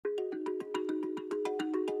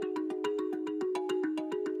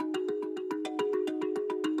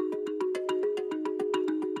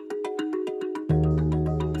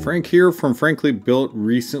Frank here from Frankly Built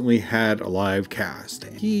recently had a live cast.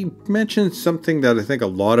 He mentioned something that I think a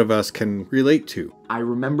lot of us can relate to. I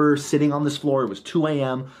remember sitting on this floor, it was 2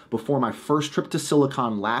 a.m. before my first trip to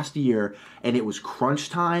Silicon last year, and it was crunch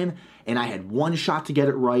time, and I had one shot to get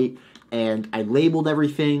it right, and I labeled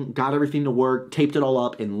everything, got everything to work, taped it all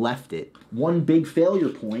up, and left it. One big failure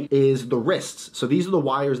point is the wrists. So these are the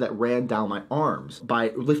wires that ran down my arms.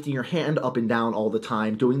 By lifting your hand up and down all the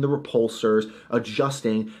time, doing the repulsors,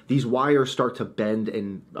 adjusting, these wires start to bend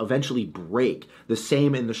and eventually break. The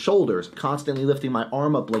same in the shoulders. Constantly lifting my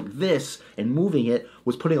arm up like this and moving it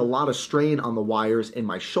was putting a lot of strain on the wires in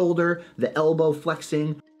my shoulder, the elbow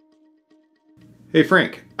flexing. Hey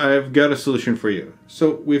Frank, I've got a solution for you.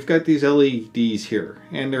 So we've got these LEDs here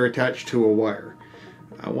and they're attached to a wire.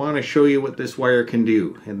 I want to show you what this wire can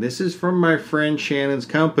do. And this is from my friend Shannon's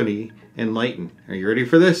company, Enlighten. Are you ready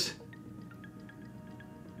for this?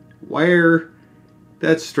 Wire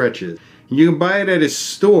that stretches. You can buy it at his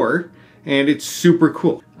store and it's super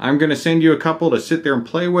cool. I'm going to send you a couple to sit there and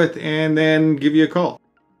play with and then give you a call.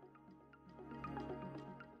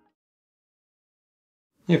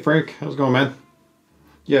 Hey Frank, how's it going, man?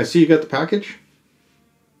 Yeah, see you got the package?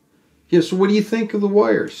 Yeah, so what do you think of the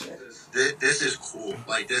wires? This is cool.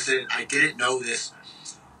 Like, I didn't know this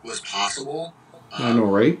was possible. I know,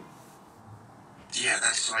 right? Yeah,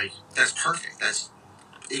 that's perfect. That's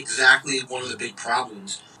exactly one of the big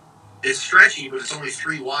problems. It's stretchy, but it's only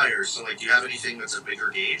 3 wires. So, like, do you have anything that's a bigger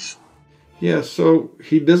gauge? Yeah, so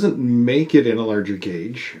he doesn't make it in a larger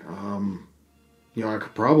gauge. You know, I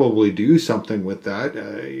could probably do something with that.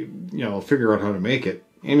 You know, figure out how to make it.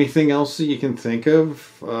 Anything else that you can think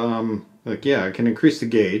of? Like, yeah, I can increase the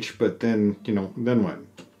gauge, but then, you know, then what?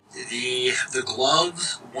 The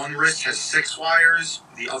gloves, one wrist has 6 wires,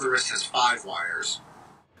 the other wrist has 5 wires.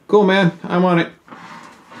 Cool, man. I'm on it.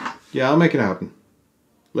 Yeah, I'll make it happen.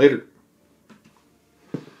 Later.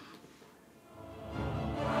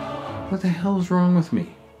 What the hell is wrong with me?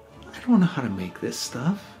 I don't know how to make this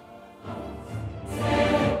stuff.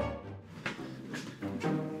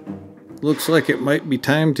 Looks like it might be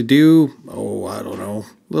time to do, oh, I don't know,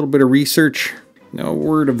 a little bit of research. Now, a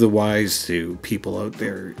word of the wise to people out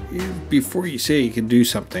there, before you say you can do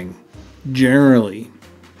something, generally,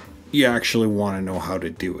 you actually want to know how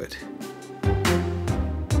to do it.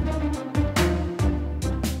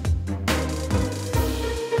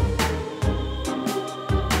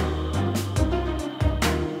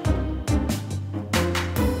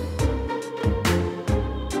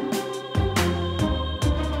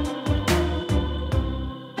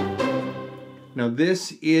 Now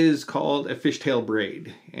this is called a fishtail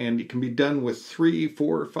braid, and it can be done with 3,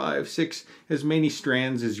 4, 5, 6, as many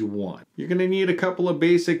strands as you want. You're going to need a couple of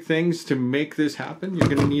basic things to make this happen. You're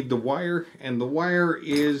going to need the wire, and the wire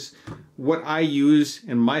is what I use,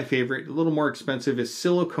 and my favorite, a little more expensive, is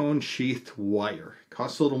silicone sheathed wire. It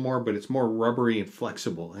costs a little more, but it's more rubbery and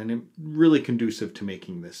flexible, and it's really conducive to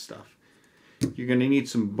making this stuff. You're going to need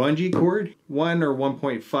some bungee cord, 1 or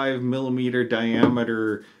 1.5 millimeter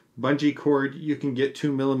diameter bungee cord. You can get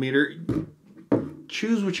 2 millimeter.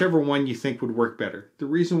 Choose whichever one you think would work better. The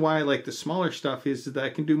reason why I like the smaller stuff is that I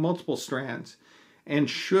can do multiple strands. And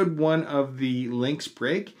should one of the links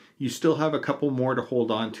break, you still have a couple more to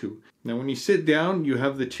hold on to. Now when you sit down, you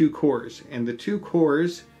have the 2 cores. And the 2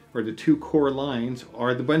 cores, or the 2 core lines,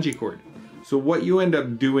 are the bungee cord. So what you end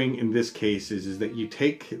up doing in this case is that you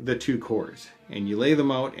take the 2 cores and you lay them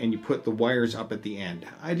out and you put the wires up at the end.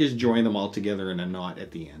 I just join them all together in a knot at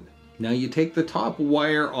the end. Now you take the top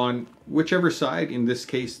wire on whichever side, in this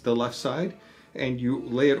case the left side, and you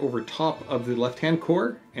lay it over top of the left hand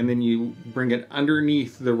core, and then you bring it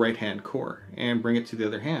underneath the right hand core and bring it to the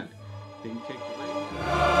other hand. Then you take the right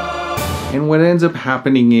hand. And what ends up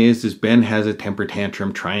happening is Ben has a temper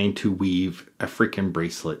tantrum trying to weave a freaking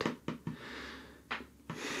bracelet.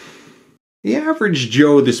 The average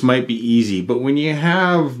Joe, this might be easy, but when you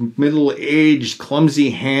have middle-aged, clumsy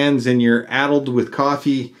hands and you're addled with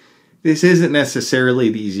coffee, this isn't necessarily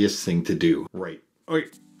the easiest thing to do. Right. Okay,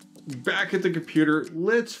 back at the computer,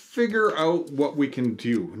 let's figure out what we can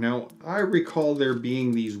do. Now, I recall there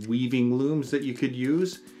being these weaving looms that you could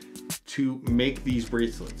use to make these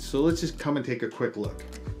bracelets. So let's just come and take a quick look.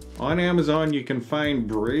 On Amazon, you can find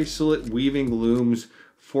bracelet weaving looms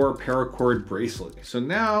for a paracord bracelet. So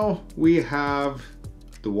now we have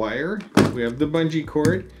the wire, we have the bungee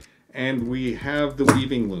cord, and we have the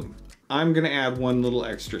weaving loom. I'm gonna add one little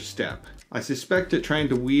extra step. I suspect that trying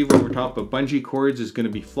to weave over top of bungee cords is gonna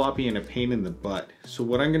be floppy and a pain in the butt. So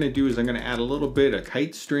what I'm gonna do is I'm gonna add a little bit of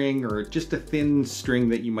kite string or just a thin string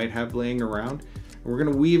that you might have laying around. We're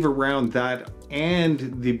gonna weave around that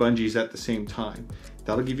and the bungees at the same time.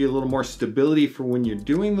 That'll give you a little more stability for when you're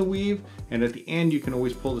doing the weave, and at the end you can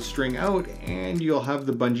always pull the string out and you'll have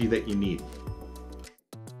the bungee that you need.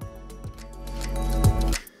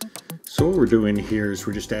 So what we're doing here is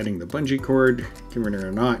we're just adding the bungee cord, giving her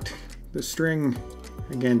a knot, the string,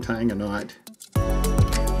 again tying a knot,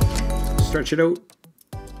 stretch it out.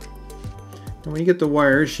 And when you get the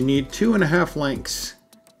wires, you need 2.5 lengths.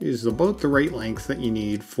 Is about the right length that you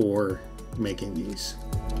need for making these.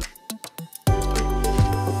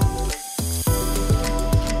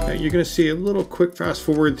 Now you're going to see a little quick fast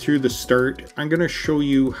forward through the start. I'm going to show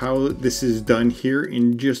you how this is done here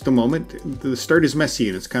in just a moment. The start is messy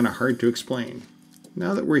and it's kind of hard to explain.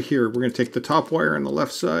 Now that we're here, we're going to take the top wire on the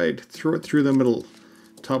left side, throw it through the middle.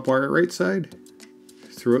 Top wire right side,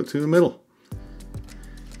 throw it through the middle.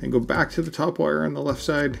 Then go back to the top wire on the left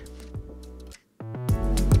side,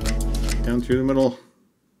 down through the middle,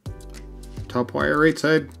 top wire right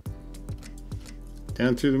side,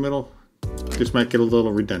 down through the middle. This might get a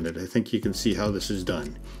little redundant. I think you can see how this is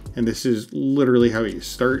done. And this is literally how you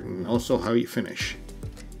start and also how you finish.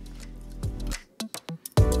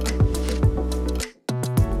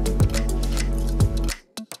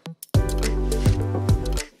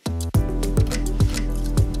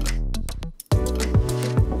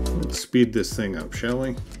 Let's speed this thing up, shall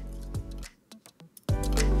we?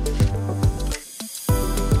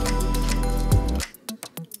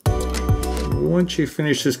 Once you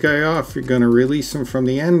finish this guy off, you're going to release him from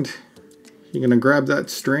the end. You're going to grab that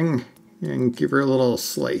string and give her a little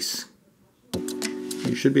slice.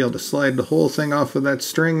 You should be able to slide the whole thing off of that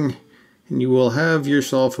string and you will have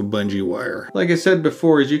yourself a bungee wire. Like I said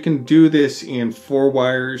before, is you can do this in 4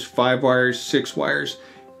 wires, 5 wires, 6 wires.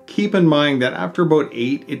 Keep in mind that after about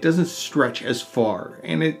 8, it doesn't stretch as far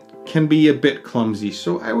and it can be a bit clumsy.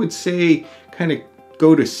 So I would say kind of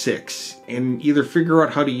go to 6 and either figure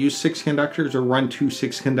out how to use 6 conductors or run 2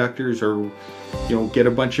 6 conductors, or you know, get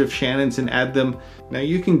a bunch of Shannons and add them. Now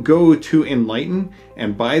you can go to Enlighten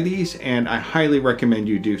and buy these, and I highly recommend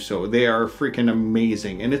you do so. They are freaking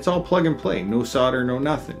amazing and it's all plug and play, no solder, no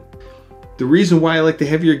nothing. The reason why I like the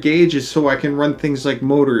heavier gauge is so I can run things like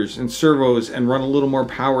motors and servos and run a little more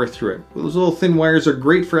power through it. Those little thin wires are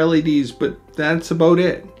great for LEDs, but that's about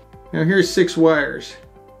it. Now here's 6 wires.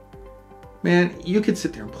 Man, you could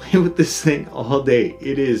sit there and play with this thing all day.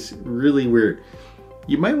 It is really weird.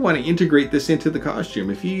 You might want to integrate this into the costume.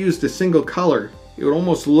 If you used a single color, it would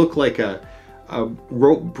almost look like a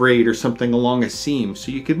rope braid or something along a seam.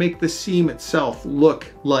 So you could make the seam itself look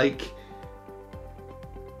like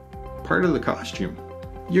part of the costume.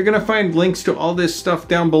 You're gonna find links to all this stuff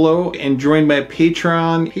down below, and join my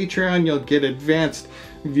Patreon. Patreon, you'll get advanced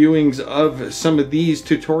viewings of some of these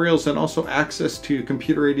tutorials and also access to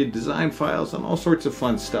computer-aided design files and all sorts of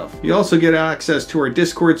fun stuff. You also get access to our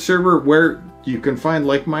Discord server where you can find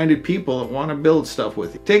like-minded people that want to build stuff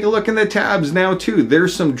with you. Take a look in the tabs now too.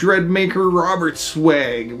 There's some Dreadmaker Robert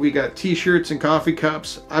swag. We got t-shirts and coffee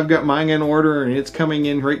cups. I've got mine in order and it's coming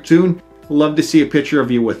in right soon. Love to see a picture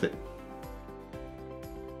of you with it.